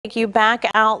Take you back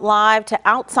out live to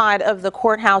outside of the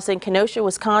courthouse in Kenosha,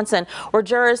 Wisconsin, where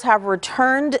jurors have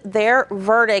returned their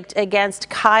verdict against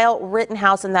Kyle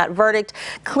Rittenhouse, and that verdict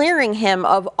clearing him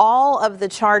of all of the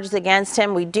charges against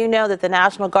him. We do know that the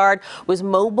National Guard was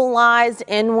mobilized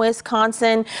in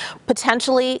Wisconsin,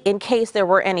 potentially in case there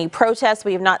were any protests.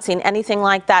 We have not seen anything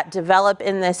like that develop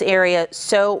in this area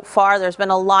so far. There's been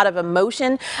a lot of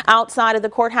emotion outside of the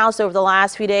courthouse over the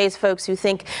last few days. Folks who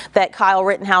think that Kyle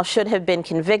Rittenhouse should have been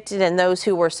convicted and those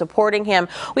who were supporting him.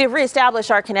 We have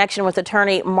reestablished our connection with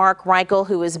attorney Mark Reichel,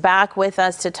 who is back with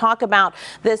us to talk about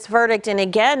this verdict. And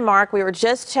again, Mark, we were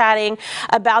just chatting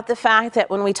about the fact that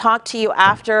when we talked to you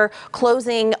after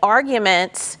closing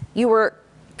arguments, you were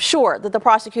sure that the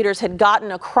prosecutors had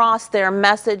gotten across their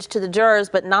message to the jurors,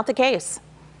 but not the case.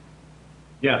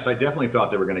 Yes, I definitely thought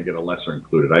they were going to get a lesser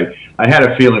included. I had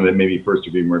a feeling that maybe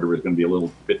first-degree murder was going to be a little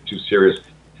bit too serious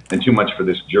and too much for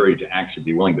this jury to actually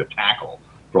be willing to tackle,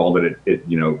 for all that it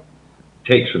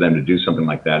takes for them to do something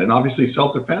like that. And obviously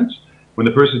self-defense, when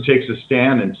the person takes a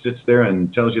stand and sits there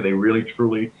and tells you they really,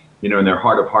 truly, in their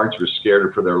heart of hearts were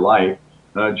scared for their life,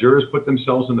 jurors put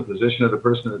themselves in the position of the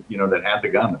person that, that had the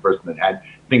gun, the person that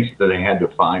thinks that they had to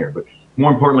fire. But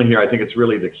more importantly here, I think it's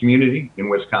really the community in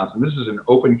Wisconsin. This is an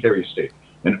open carry state,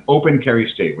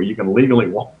 where you can legally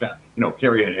walk down,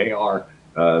 carry an AR,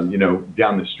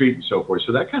 down the street and so forth.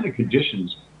 So that kind of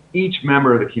conditions each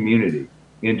member of the community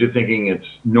into thinking it's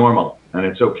normal and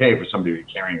it's okay for somebody to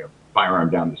be carrying a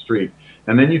firearm down the street.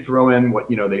 And then you throw in what,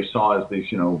 they saw as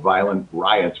these, violent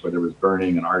riots where there was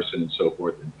burning and arson and so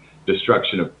forth and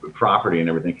destruction of property and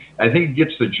everything. I think it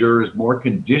gets the jurors more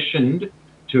conditioned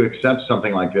to accept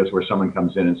something like this where someone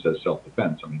comes in and says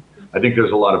self-defense. I mean, I think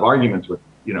there's a lot of arguments with,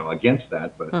 against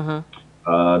that, but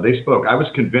they spoke. I was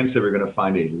convinced they were going to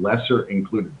find a lesser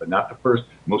included, but not the first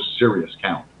most serious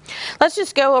count. Let's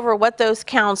just go over what those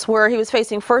counts were. He was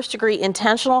facing first-degree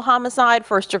intentional homicide,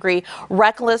 first-degree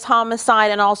reckless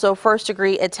homicide, and also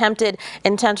first-degree attempted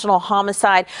intentional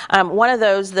homicide. One of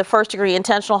those, the first-degree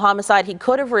intentional homicide, he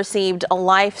could have received a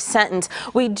life sentence.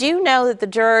 We do know that the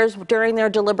jurors, during their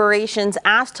deliberations,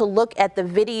 asked to look at the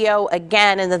video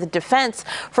again, and that the defense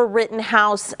for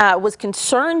Rittenhouse was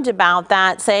concerned about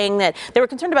that, saying that they were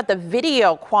concerned about the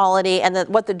video quality and that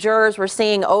what the jurors were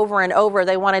seeing over and over.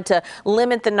 They wanted to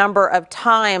limit the number of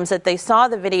times that they saw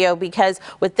the video because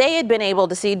what they had been able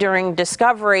to see during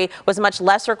discovery was much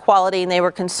lesser quality, and they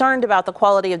were concerned about the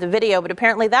quality of the video, but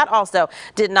apparently that also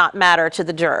did not matter to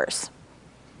the jurors.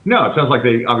 No, it sounds like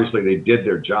they did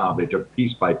their job. They took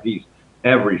piece by piece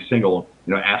every single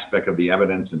aspect of the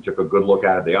evidence and took a good look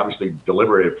at it. They obviously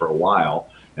deliberated for a while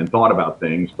and thought about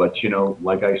things, but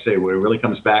like I say, what it really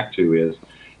comes back to is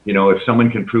if someone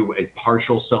can prove a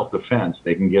partial self-defense,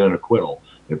 they can get an acquittal.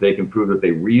 If they can prove that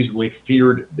they reasonably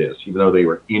feared this, even though they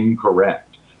were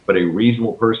incorrect, but a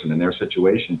reasonable person in their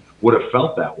situation would have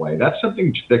felt that way. That's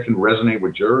something that can resonate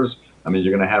with jurors. I mean,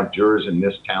 you're going to have jurors in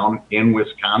this town in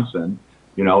Wisconsin,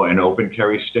 an open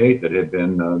carry state that had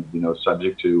been,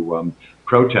 subject to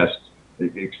protests,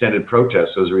 extended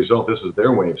protests. So as a result, this is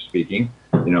their way of speaking.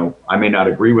 I may not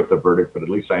agree with the verdict, but at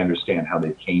least I understand how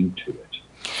they came to it.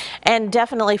 And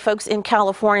definitely folks in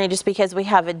California, just because we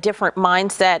have a different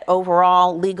mindset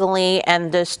overall legally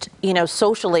and just,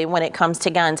 socially when it comes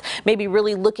to guns, maybe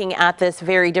really looking at this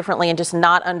very differently and just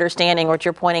not understanding what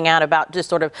you're pointing out about just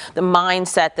sort of the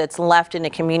mindset that's left in the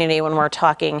community when we're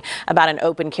talking about an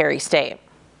open carry state.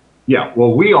 Yeah,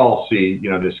 well, we all see,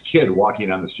 this kid walking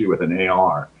down the street with an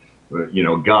AR,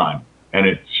 gun, and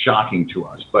it's shocking to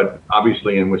us. But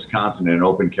obviously in Wisconsin, in an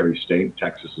open carry state,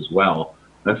 Texas as well,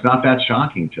 that's not that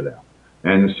shocking to them.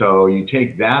 And so you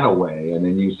take that away and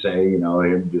then you say,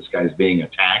 this guy's being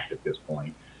attacked at this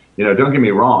point. Don't get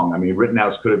me wrong. I mean,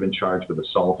 Rittenhouse could have been charged with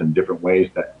assault in different ways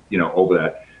that, over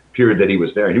that period that he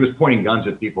was there. He was pointing guns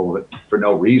at people for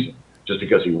no reason, just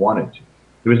because he wanted to.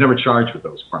 He was never charged with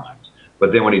those crimes.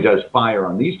 But then when he does fire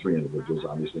on these three individuals,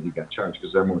 obviously he got charged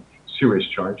because they're more serious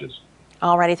charges.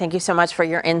 All righty. Thank you so much for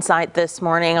your insight this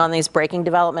morning on these breaking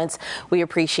developments. We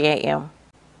appreciate you.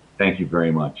 Thank you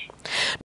very much.